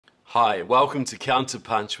Hi, welcome to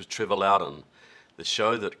Counterpunch with Trevor Loudon, the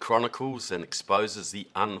show that chronicles and exposes the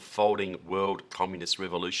unfolding world communist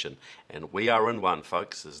revolution. And we are in one,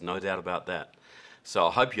 folks, there's no doubt about that. So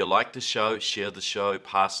I hope you like the show, share the show,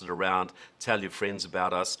 pass it around, tell your friends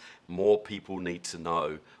about us. More people need to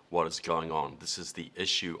know what is going on. This is the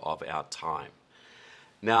issue of our time.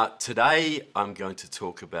 Now, today I'm going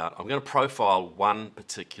to profile one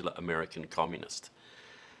particular American communist.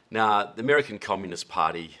 Now, the American Communist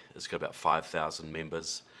Party has got about 5,000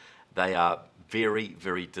 members. They are very,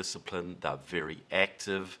 very disciplined. They're very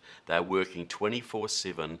active. They're working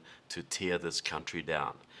 24/7 to tear this country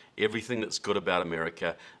down. Everything that's good about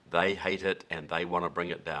America, they hate it and they want to bring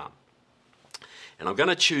it down. And I'm going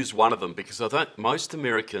to choose one of them because I think most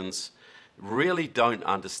Americans really don't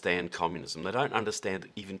understand communism. They don't understand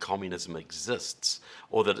that even communism exists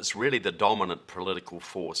or that it's really the dominant political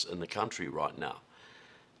force in the country right now.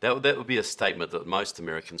 That would be a statement that most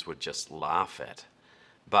Americans would just laugh at.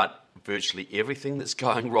 But virtually everything that's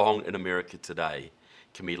going wrong in America today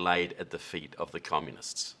can be laid at the feet of the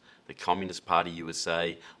communists. The Communist Party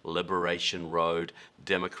USA, Liberation Road,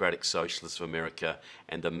 Democratic Socialists of America,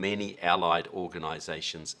 and the many allied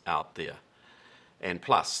organizations out there. And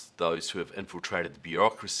plus those who have infiltrated the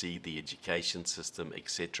bureaucracy, the education system,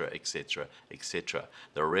 etc., etc., etc.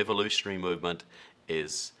 The revolutionary movement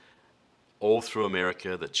is all through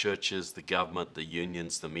America, the churches, the government, the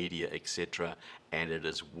unions, the media, etc., and it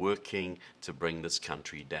is working to bring this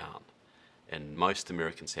country down. And most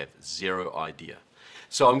Americans have zero idea.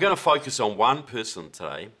 So I'm going to focus on one person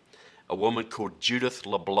today, a woman called Judith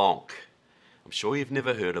LeBlanc. I'm sure you've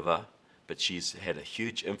never heard of her, but she's had a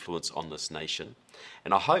huge influence on this nation.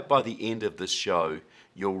 And I hope by the end of this show,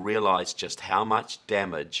 you'll realize just how much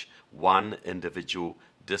damage one individual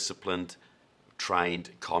disciplined trained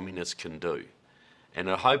communist can do. And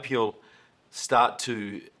I hope you'll start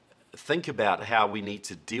to think about how we need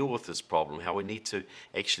to deal with this problem, how we need to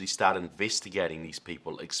actually start investigating these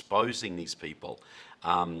people, exposing these people,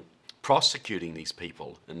 prosecuting these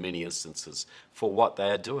people in many instances for what they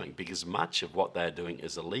are doing, because much of what they are doing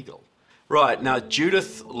is illegal. Right, now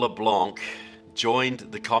Judith LeBlanc joined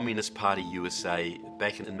the Communist Party USA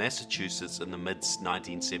back in Massachusetts in the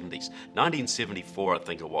mid-1970s. 1974, I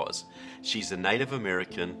think it was. She's a Native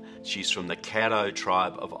American. She's from the Caddo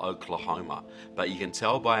tribe of Oklahoma. But you can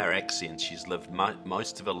tell by her accent she's lived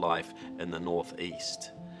most of her life in the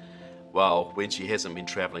Northeast. Well, when she hasn't been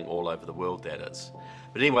traveling all over the world, that is.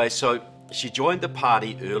 But anyway, so she joined the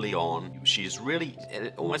party early on. She's really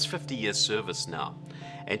almost 50 years service now.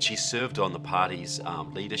 And she served on the party's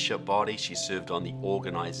leadership body. She served on the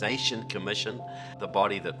Organization Commission, the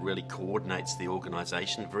body that really coordinates the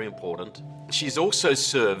organization, very important. She's also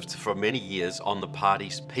served for many years on the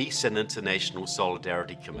party's Peace and International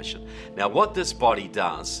Solidarity Commission. Now, what this body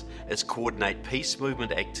does is coordinate peace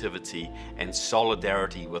movement activity and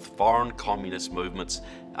solidarity with foreign communist movements,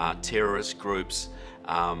 terrorist groups,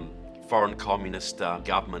 foreign communist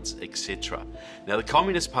governments, etc. Now, the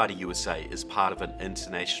Communist Party USA is part of an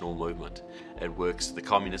international movement. It works with the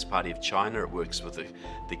Communist Party of China, it works with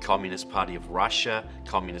the Communist Party of Russia,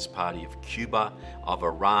 Communist Party of Cuba, of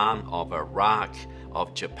Iran, of Iraq,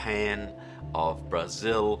 of Japan, of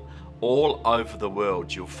Brazil. All over the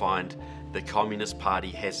world you'll find the Communist Party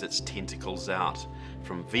has its tentacles out.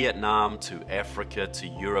 From Vietnam to Africa to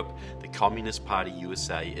Europe, the Communist Party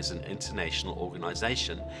USA is an international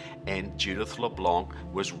organization, and Judith LeBlanc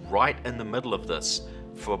was right in the middle of this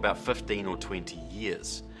for about 15 or 20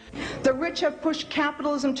 years. The rich have pushed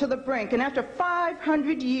capitalism to the brink, and after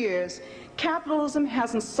 500 years, capitalism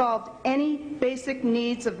hasn't solved any basic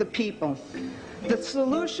needs of the people. The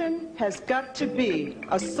solution has got to be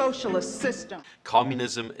a socialist system.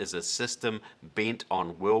 Communism is a system bent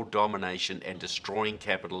on world domination and destroying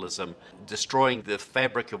capitalism, destroying the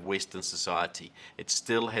fabric of Western society. It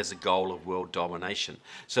still has a goal of world domination.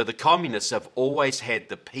 So the communists have always had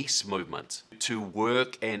the peace movement to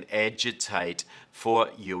work and agitate for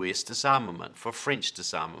US disarmament, for French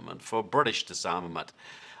disarmament, for British disarmament.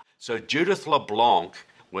 So Judith LeBlanc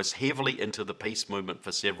was heavily into the peace movement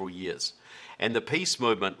for several years. And the peace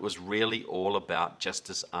movement was really all about just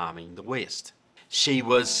disarming the West. She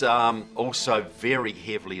was also very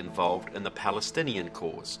heavily involved in the Palestinian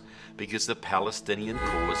cause, because the Palestinian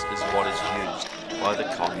cause is what is used by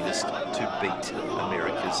the communists to beat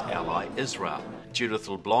America's ally Israel. Judith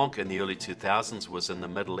LeBlanc in the early 2000s was in the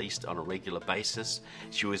Middle East on a regular basis.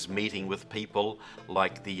 She was meeting with people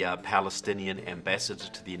like the Palestinian ambassador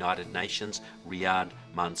to the United Nations, Riyad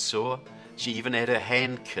Mansour. She even had her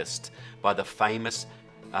hand kissed by the famous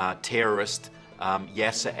terrorist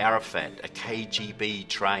Yasser Arafat, a KGB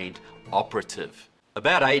trained operative.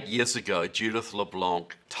 About 8 years ago, Judith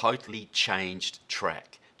LeBlanc totally changed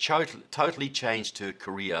track. Totally changed her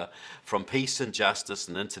career from peace and justice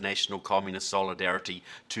and international communist solidarity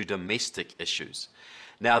to domestic issues.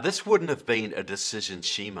 Now, this wouldn't have been a decision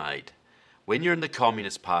she made. When you're in the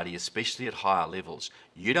Communist Party, especially at higher levels,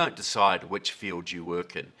 you don't decide which field you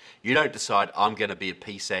work in. You don't decide, I'm going to be a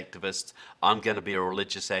peace activist, I'm going to be a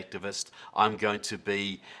religious activist, I'm going to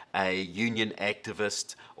be a union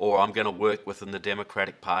activist, or I'm going to work within the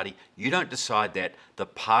Democratic Party. You don't decide that. The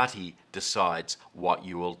party decides what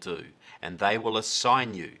you will do, and they will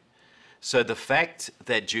assign you. So the fact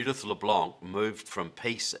that Judith LeBlanc moved from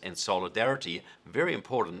peace and solidarity, very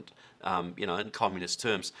important, in communist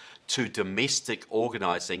terms, to domestic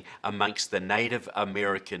organising amongst the Native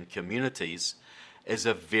American communities is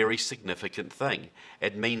a very significant thing.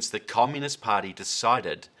 It means the Communist Party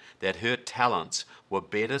decided that her talents were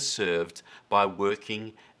better served by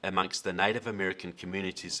working amongst the Native American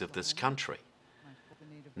communities of this country.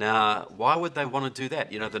 Now, why would they want to do that?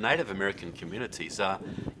 The Native American communities are,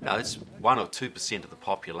 it's 1 or 2% of the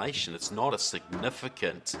population. It's not a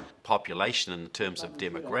significant population in terms of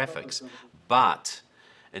demographics, but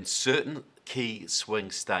in certain key swing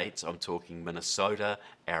states, I'm talking Minnesota,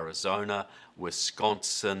 Arizona,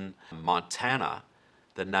 Wisconsin, Montana,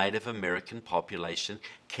 the Native American population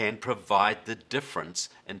can provide the difference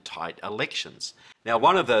in tight elections. Now,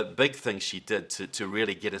 one of the big things she did to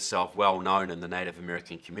really get herself well known in the Native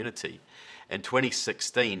American community, in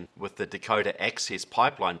 2016, with the Dakota Access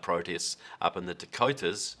Pipeline protests up in the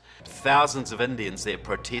Dakotas, thousands of Indians there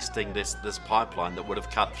protesting this pipeline that would have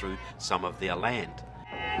cut through some of their land.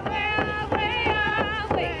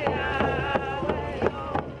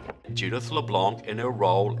 Judith LeBlanc, in her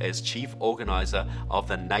role as chief organizer of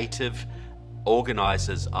the Native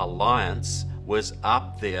Organizers Alliance, was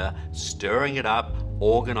up there stirring it up,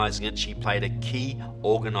 organizing it. She played a key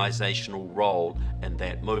organizational role in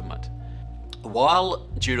that movement. While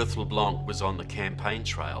Judith LeBlanc was on the campaign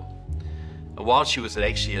trail, while she was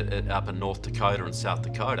actually up in North Dakota and South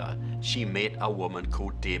Dakota, she met a woman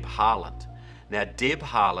called Deb Haaland. Now, Deb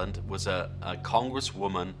Haaland was a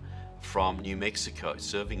congresswoman from New Mexico,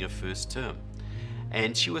 serving her first term.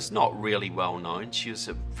 And she was not really well known. She was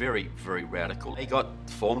a very, very radical. They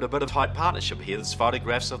formed a bit of tight partnership here. There's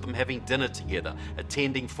photographs of them having dinner together,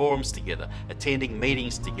 attending forums together, attending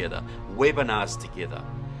meetings together, webinars together.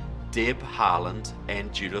 Deb Haaland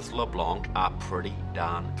and Judith LeBlanc are pretty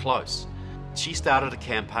darn close. She started a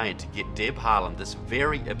campaign to get Deb Haaland, this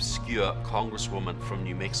very obscure congresswoman from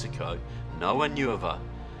New Mexico, no one knew of her,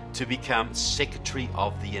 to become Secretary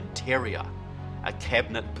of the Interior, a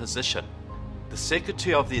cabinet position. The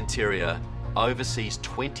Secretary of the Interior oversees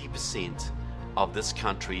 20% of this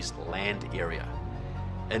country's land area.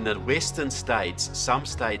 In the western states, some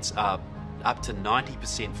states are up to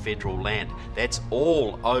 90% federal land. That's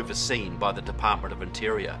all overseen by the Department of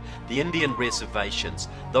Interior. The Indian reservations,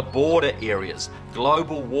 the border areas,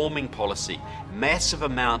 global warming policy, massive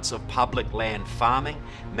amounts of public land farming,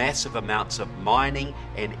 massive amounts of mining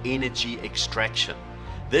and energy extraction.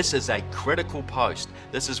 This is a critical post.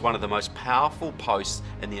 This is one of the most powerful posts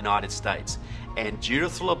in the United States. And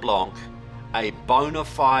Judith LeBlanc, a bona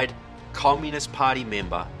fide Communist Party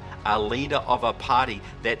member, a leader of a party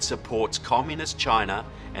that supports Communist China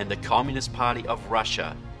and the Communist Party of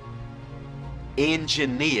Russia,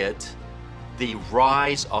 engineered the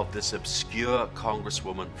rise of this obscure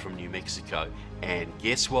congresswoman from New Mexico. And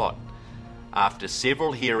guess what? After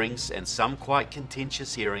several hearings, and some quite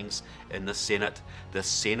contentious hearings in the Senate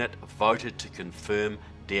voted to confirm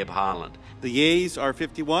Deb Haaland. The yeas are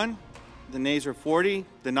 51, the nays are 40.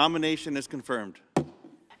 The nomination is confirmed.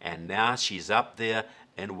 And now she's up there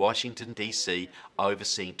in Washington, D.C.,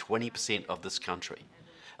 overseeing 20% of this country.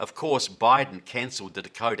 Of course, Biden cancelled the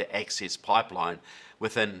Dakota Access Pipeline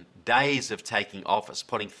within days of taking office,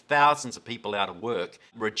 putting thousands of people out of work,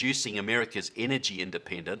 reducing America's energy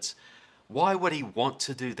independence. Why would he want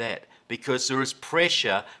to do that? Because there is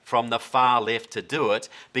pressure from the far left to do it,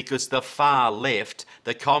 because the far left,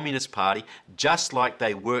 the Communist Party, just like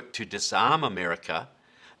they work to disarm America,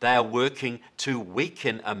 they are working to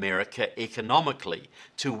weaken America economically,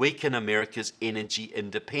 to weaken America's energy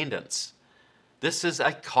independence. This is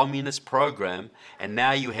a communist program, and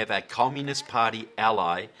now you have a Communist Party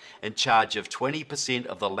ally in charge of 20%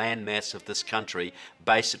 of the landmass of this country,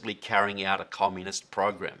 basically carrying out a communist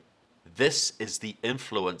program. This is the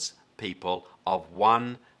influence, people, of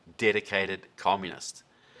one dedicated communist.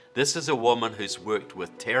 This is a woman who's worked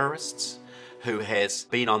with terrorists, who has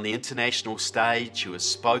been on the international stage, who has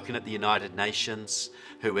spoken at the United Nations,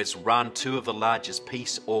 who has run two of the largest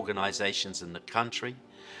peace organizations in the country,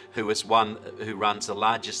 who runs the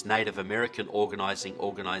largest Native American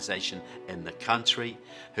organization in the country,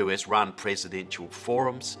 who has run presidential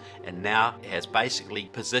forums, and now has basically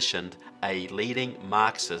positioned a leading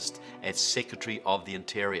Marxist as Secretary of the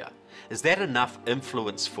Interior. Is that enough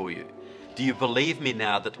influence for you? Do you believe me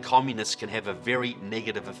now that communists can have a very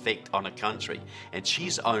negative effect on a country? And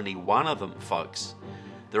she's only one of them, folks.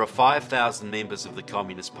 There are 5,000 members of the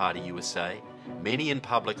Communist Party USA, many in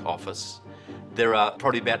public office. There are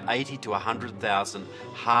probably about 80 to 100,000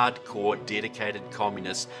 hardcore, dedicated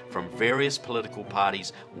communists from various political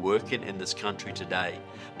parties working in this country today,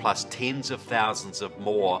 plus tens of thousands of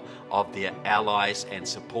more of their allies and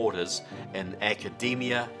supporters in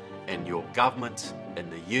academia, in your government, in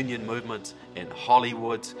the union movement, in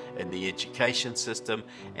Hollywood, in the education system,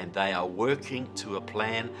 and they are working to a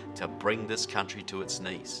plan to bring this country to its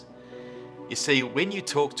knees. You see, when you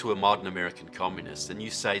talk to a modern American communist and you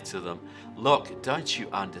say to them, look, don't you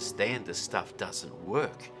understand this stuff doesn't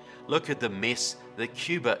work? Look at the mess that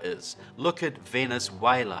Cuba is. Look at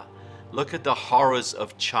Venezuela. Look at the horrors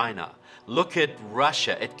of China. Look at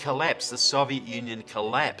Russia. It collapsed. The Soviet Union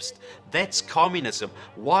collapsed. That's communism.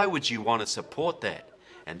 Why would you want to support that?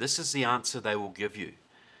 And this is the answer they will give you.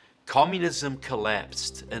 Communism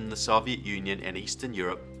collapsed in the Soviet Union and Eastern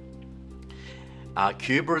Europe.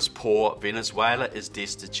 Cuba is poor. Venezuela is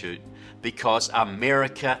destitute because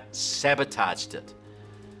America sabotaged it.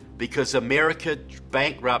 Because America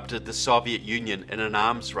bankrupted the Soviet Union in an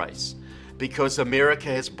arms race. Because America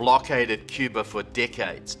has blockaded Cuba for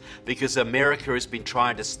decades, because America has been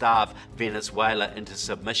trying to starve Venezuela into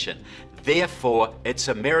submission. Therefore, it's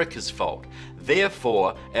America's fault.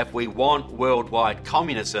 Therefore, if we want worldwide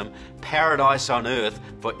communism, paradise on earth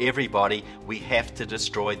for everybody, we have to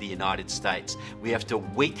destroy the United States. We have to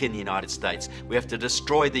weaken the United States. We have to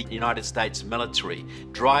destroy the United States military,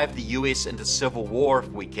 drive the US into civil war if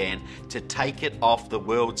we can, to take it off the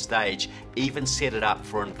world stage, even set it up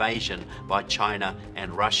for invasion by China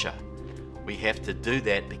and Russia. We have to do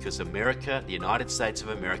that because America, the United States of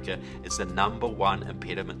America, is the #1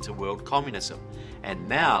 impediment to world communism. And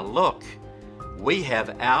now, look, we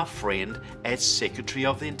have our friend as Secretary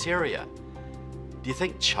of the Interior. Do you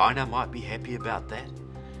think China might be happy about that?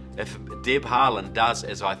 If Deb Haaland does,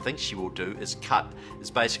 as I think she will do, is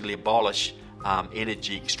basically abolish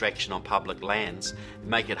energy extraction on public lands,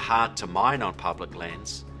 make it hard to mine on public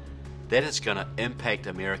lands, that is going to impact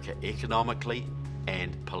America economically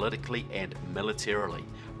and politically and militarily,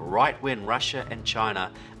 right when Russia and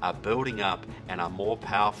China are building up and are more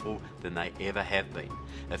powerful than they ever have been.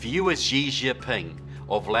 If you were Xi Jinping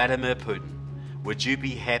or Vladimir Putin, would you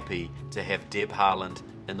be happy to have Deb Haaland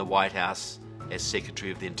in the White House as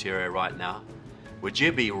Secretary of the Interior right now? Would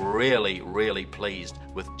you be really, really pleased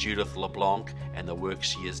with Judith LeBlanc and the work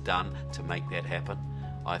she has done to make that happen?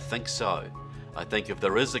 I think so. I think if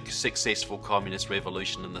there is a successful communist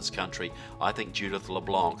revolution in this country, I think Judith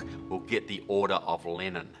LeBlanc will get the Order of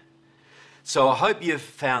Lenin. So I hope you've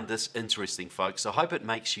found this interesting, folks. I hope it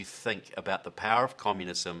makes you think about the power of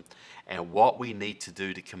communism and what we need to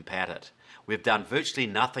do to combat it. We've done virtually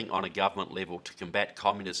nothing on a government level to combat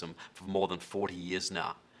communism for more than 40 years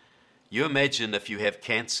now. You imagine if you have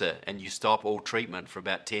cancer and you stop all treatment for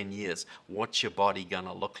about 10 years, what's your body going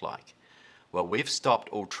to look like? Well, we've stopped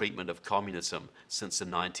all treatment of communism since the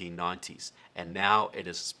 1990s, and now it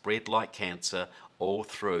has spread like cancer all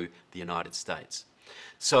through the United States.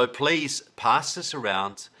 So please pass this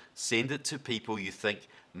around, send it to people you think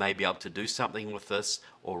may be able to do something with this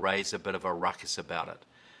or raise a bit of a ruckus about it.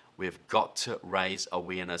 We've got to raise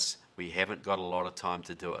awareness. We haven't got a lot of time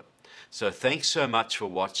to do it. So thanks so much for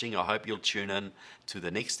watching. I hope you'll tune in to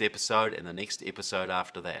the next episode and the next episode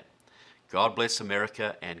after that. God bless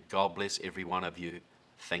America and God bless every one of you.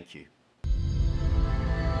 Thank you.